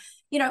now.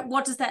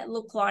 What does that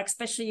look like?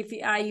 Especially if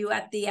you are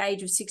at the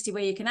age of 60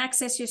 where you can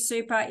access your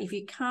super. If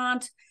you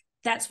can't,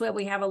 that's where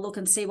we have a look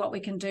and see what we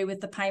can do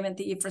with the payment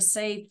that you've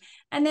received.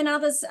 And then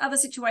other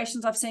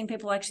situations, I've seen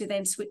people actually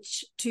then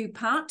switch to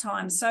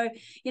part-time. So,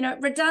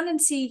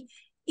 redundancy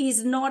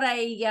is not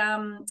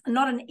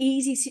an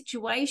easy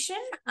situation.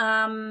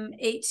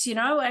 It's,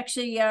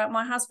 actually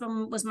my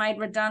husband was made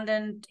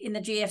redundant in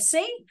the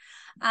GFC.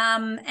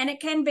 And it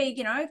can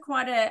be,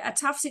 quite a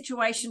tough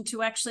situation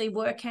to actually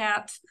work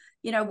out,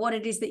 what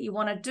it is that you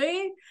want to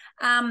do.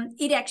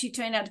 It actually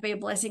turned out to be a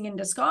blessing in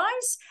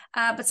disguise,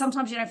 but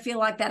sometimes you don't feel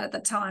like that at the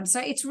time. So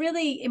it's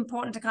really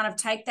important to kind of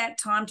take that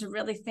time to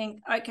really think,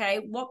 okay,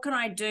 what can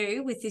I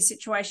do with this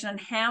situation and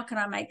how can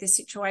I make this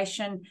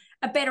situation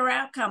a better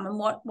outcome, and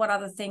what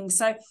other things?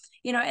 So,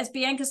 as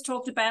Bianca's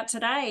talked about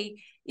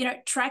today,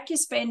 track your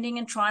spending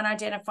and try and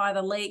identify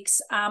the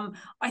leaks.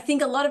 I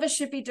think a lot of us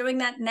should be doing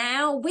that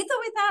now, with or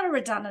without a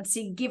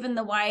redundancy, given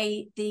the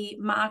way the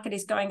market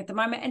is going at the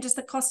moment and just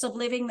the cost of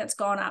living that's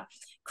gone up.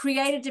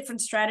 Create a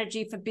different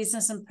strategy for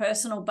business and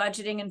personal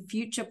budgeting and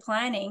future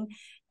planning,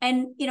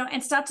 and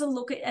start to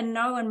look at and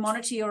know and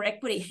monitor your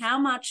equity. How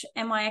much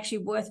am I actually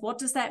worth? What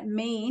does that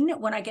mean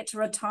when I get to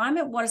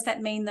retirement? What does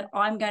that mean that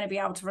I'm going to be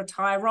able to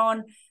retire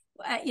on?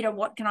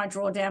 What can I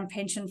draw down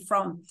pension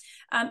from?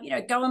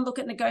 Go and look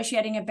at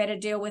negotiating a better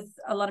deal with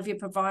a lot of your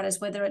providers,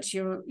 whether it's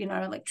your,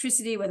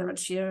 electricity, whether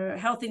it's your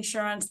health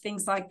insurance,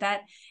 things like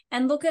that,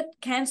 and look at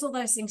cancel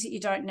those things that you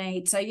don't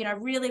need. So,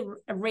 really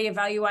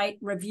reevaluate,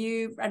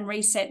 review, and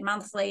reset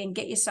monthly, and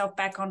get yourself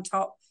back on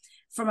top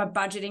from a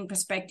budgeting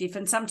perspective.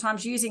 And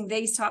sometimes using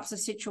these types of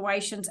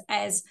situations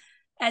as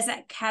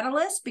that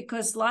catalyst,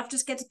 because life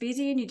just gets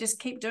busy and you just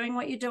keep doing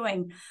what you're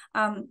doing.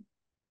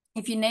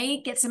 If you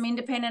need, get some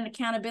independent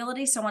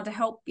accountability, someone to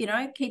help,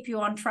 keep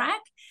you on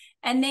track.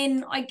 And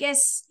then I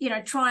guess,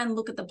 try and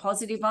look at the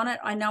positive on it.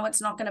 I know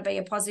it's not going to be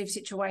a positive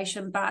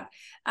situation, but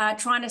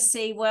trying to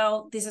see,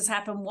 well, this has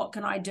happened. What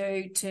can I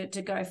do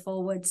to go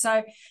forward?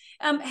 So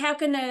how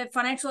can a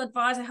financial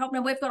advisor help?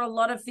 Now, we've got a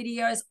lot of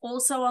videos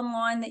also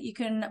online that you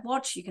can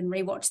watch. You can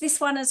rewatch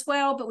this one as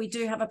well, but we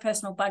do have a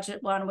personal budget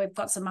one. We've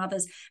got some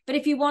others. But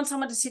if you want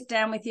someone to sit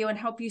down with you and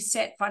help you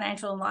set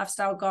financial and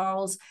lifestyle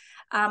goals,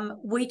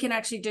 we can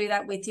actually do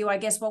that with you. I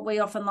guess what we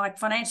often like,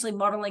 financially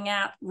modeling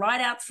out right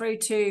out through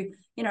to,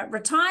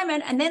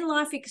 retirement and then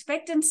life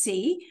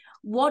expectancy.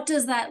 What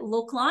does that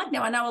look like?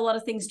 Now, I know a lot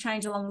of things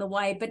change along the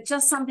way, but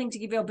just something to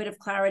give you a bit of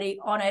clarity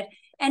on it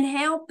and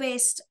how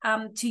best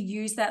to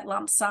use that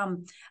lump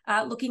sum,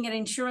 looking at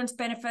insurance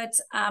benefits,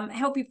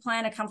 help you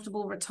plan a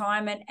comfortable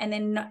retirement, and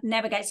then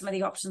navigate some of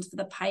the options for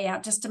the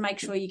payout, just to make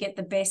sure you get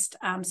the best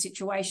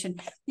situation.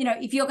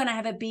 If you're going to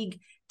have a big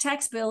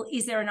tax bill,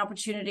 is there an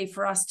opportunity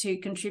for us to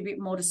contribute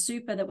more to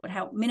super that would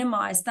help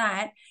minimize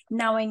that,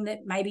 knowing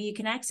that maybe you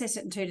can access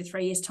it in 2 to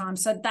 3 years' time?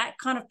 So that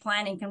kind of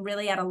planning can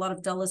really add a lot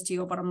of dollars to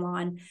your bottom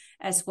line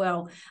as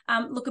well.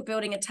 Look at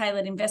building a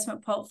tailored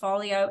investment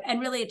portfolio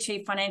and really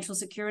achieve financial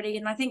security.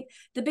 And I think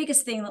the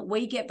biggest thing that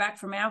we get back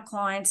from our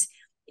clients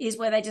is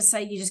where they just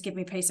say, you just give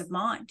me peace of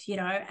mind.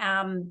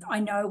 I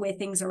know where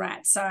things are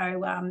at.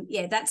 So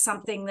that's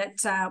something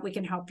that we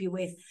can help you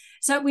with.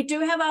 So we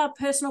do have our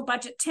personal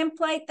budget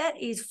template that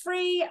is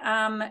free.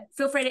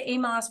 Feel free to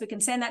email us. We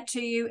can send that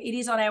to you. It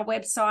is on our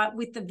website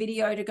with the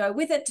video to go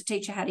with it to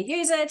teach you how to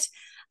use it.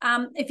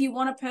 If you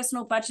want a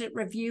personal budget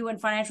review and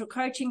financial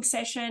coaching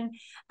session,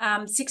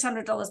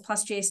 $600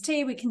 plus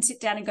GST, we can sit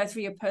down and go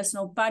through your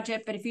personal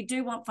budget. But if you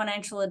do want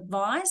financial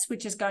advice,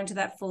 which is going to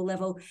that full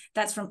level,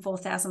 that's from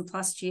 $4,000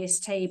 plus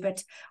GST.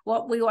 But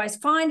what we always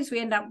find is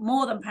we end up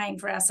more than paying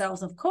for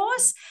ourselves, of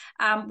course,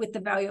 with the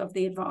value of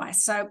the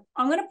advice. So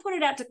I'm going to put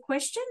it out to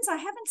questions. I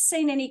haven't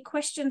seen any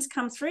questions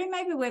come through.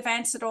 Maybe we've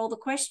answered all the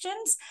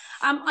questions.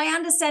 I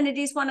understand it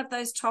is one of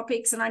those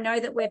topics, and I know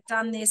that we've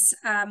done this.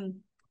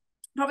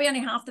 Probably only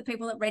half the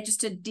people that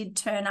registered did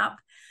turn up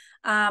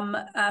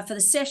for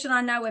the session.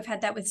 I know we've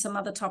had that with some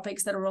other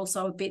topics that are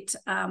also a bit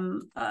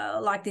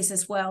like this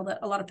as well, that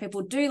a lot of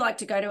people do like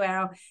to go to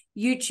our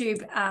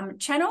YouTube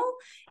channel.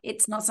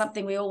 It's not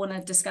something we all want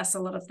to discuss a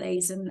lot of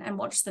these and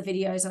watch the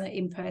videos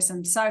in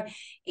person. So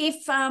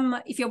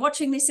if you're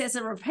watching this as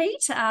a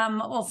repeat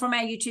or from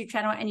our YouTube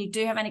channel and you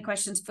do have any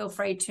questions, feel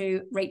free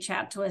to reach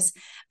out to us.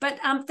 But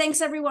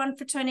thanks everyone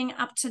for turning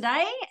up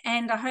today,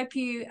 and I hope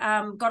you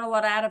got a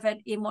lot out of it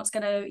in what's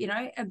going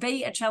to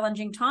be a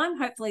challenging time.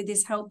 Hopefully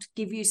this helped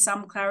give you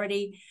some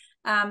clarity.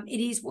 It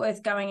is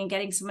worth going and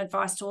getting some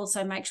advice to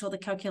also make sure the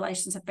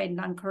calculations have been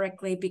done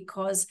correctly,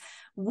 because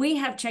we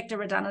have checked a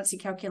redundancy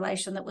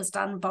calculation that was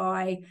done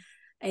by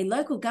a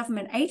local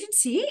government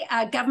agency,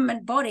 a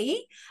government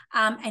body,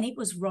 and it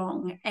was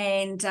wrong.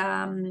 And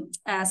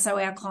so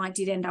our client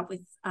did end up with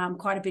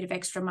quite a bit of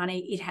extra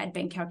money. It had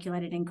been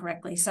calculated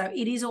incorrectly. So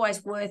it is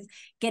always worth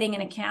getting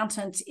an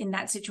accountant in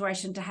that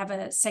situation to have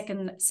a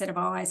second set of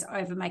eyes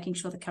over making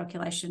sure the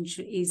calculation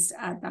is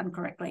done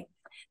correctly.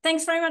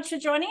 Thanks very much for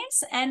joining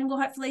us, and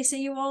we'll hopefully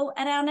see you all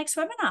at our next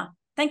webinar.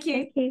 Thank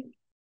you. Thank you.